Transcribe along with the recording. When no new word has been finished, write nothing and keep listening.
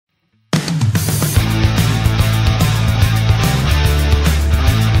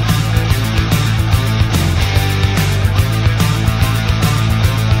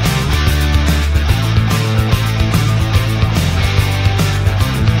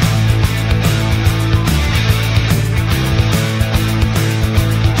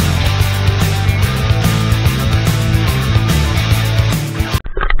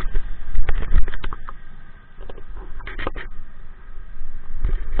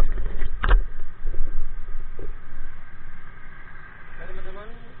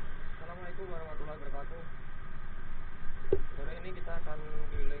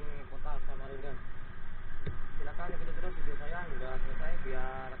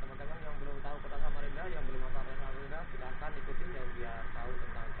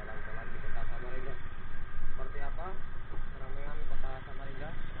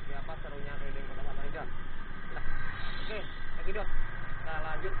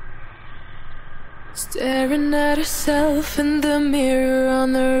Staring at herself in the mirror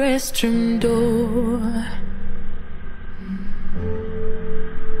on the restroom door.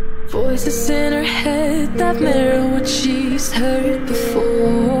 Voices in her head that mirror what she's heard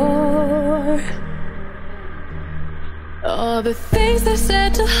before. All the things they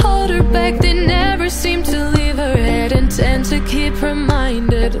said to hold her back, they never seem to leave her head and tend to keep her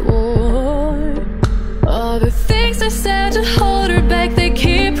mind at war. All the things they said to hold her back, they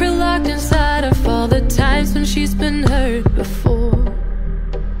keep her locked inside of all the times when she's been hurt before.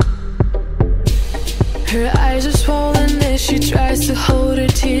 Her eyes are swollen as she tries to hold her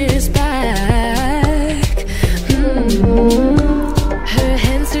tears back. Her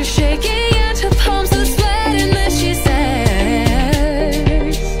hands are shaking and her palms are sweating as she says,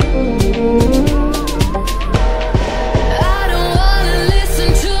 I don't wanna listen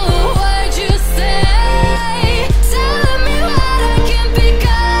to a word you say, telling me what I can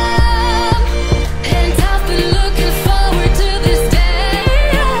become. And I've been looking forward to this day,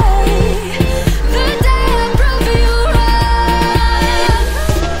 the day I prove you wrong.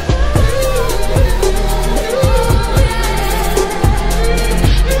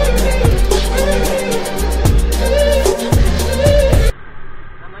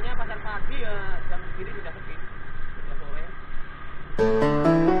 Namanya pasar pagi ya, jam segini sudah sepi. Sudah sore.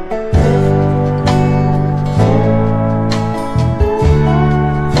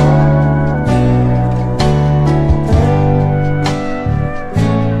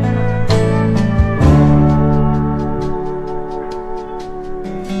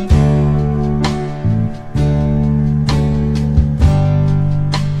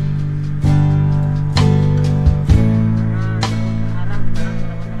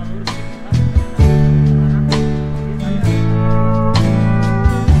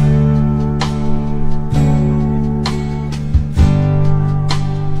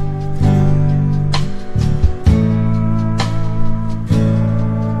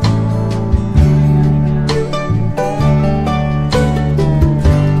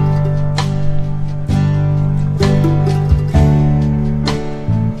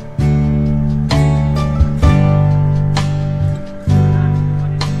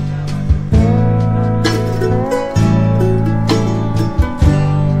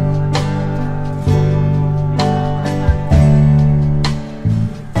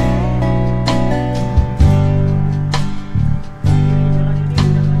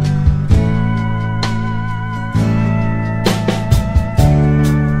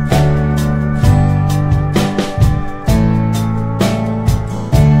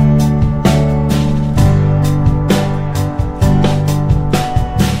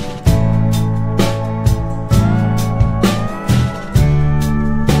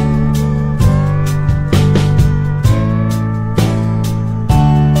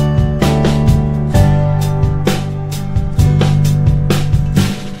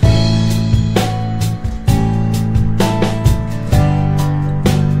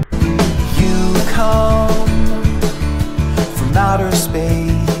 Outer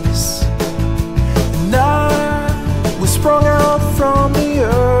space, and I was sprung out from the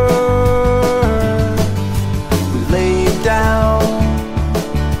earth. We laid down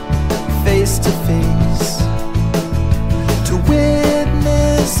face to face to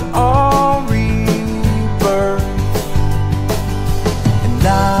witness our rebirth, and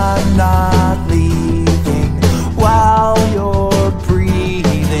I'm not leaving while you're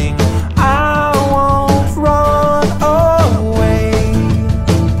breathing. I won't run away.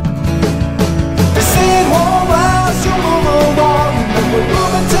 They say it won't last, you'll move along, but we're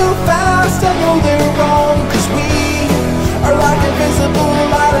moving too fast. I know they're wrong, 'cause we are like invisible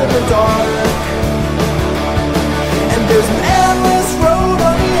light in the dark. And there's an endless road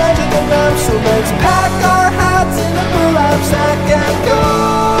on the edge of the map, so let's pack our hats in a burlap sack and go.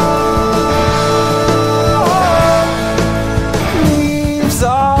 Leaves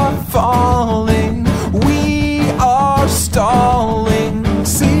are falling, we are stalling.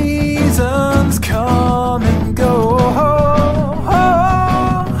 Seasons come and go,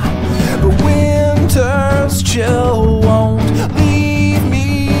 but winter's chill won't leave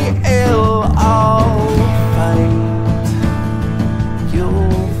me ill. I'll fight,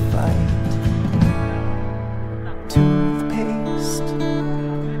 you'll fight. Toothpaste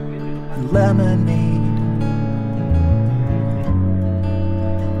and lemonade,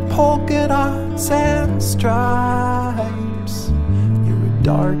 polka dots and stripes. You're a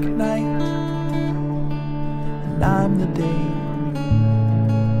dark night, and I'm the day.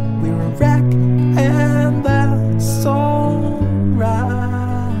 We're a wreck, and that's alright.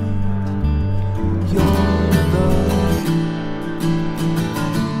 You're the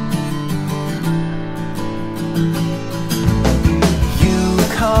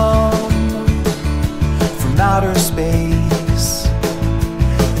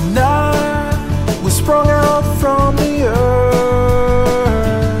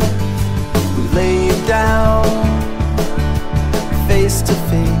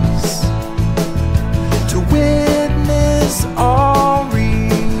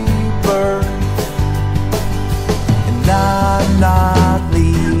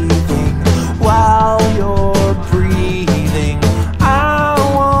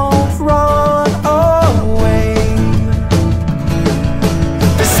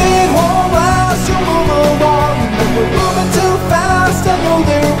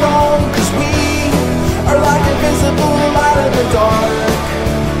they're wrong, 'cause we are like invisible light in the dark.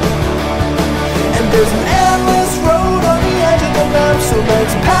 And there's an endless road on the edge of the map, so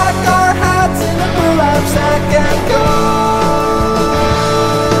let's pack our hats in a burlap sack and go.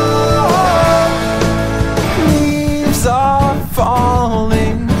 Leaves are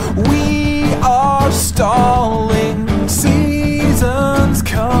falling, we are stalling, seasons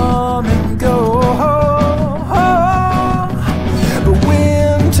come and go, but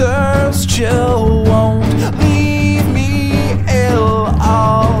winter's chill won't leave me ill.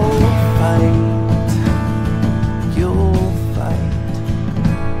 I'll fight, you'll fight.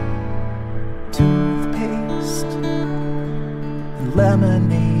 Toothpaste and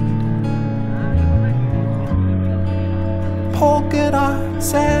lemonade, polka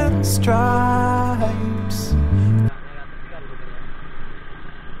dots and stripes.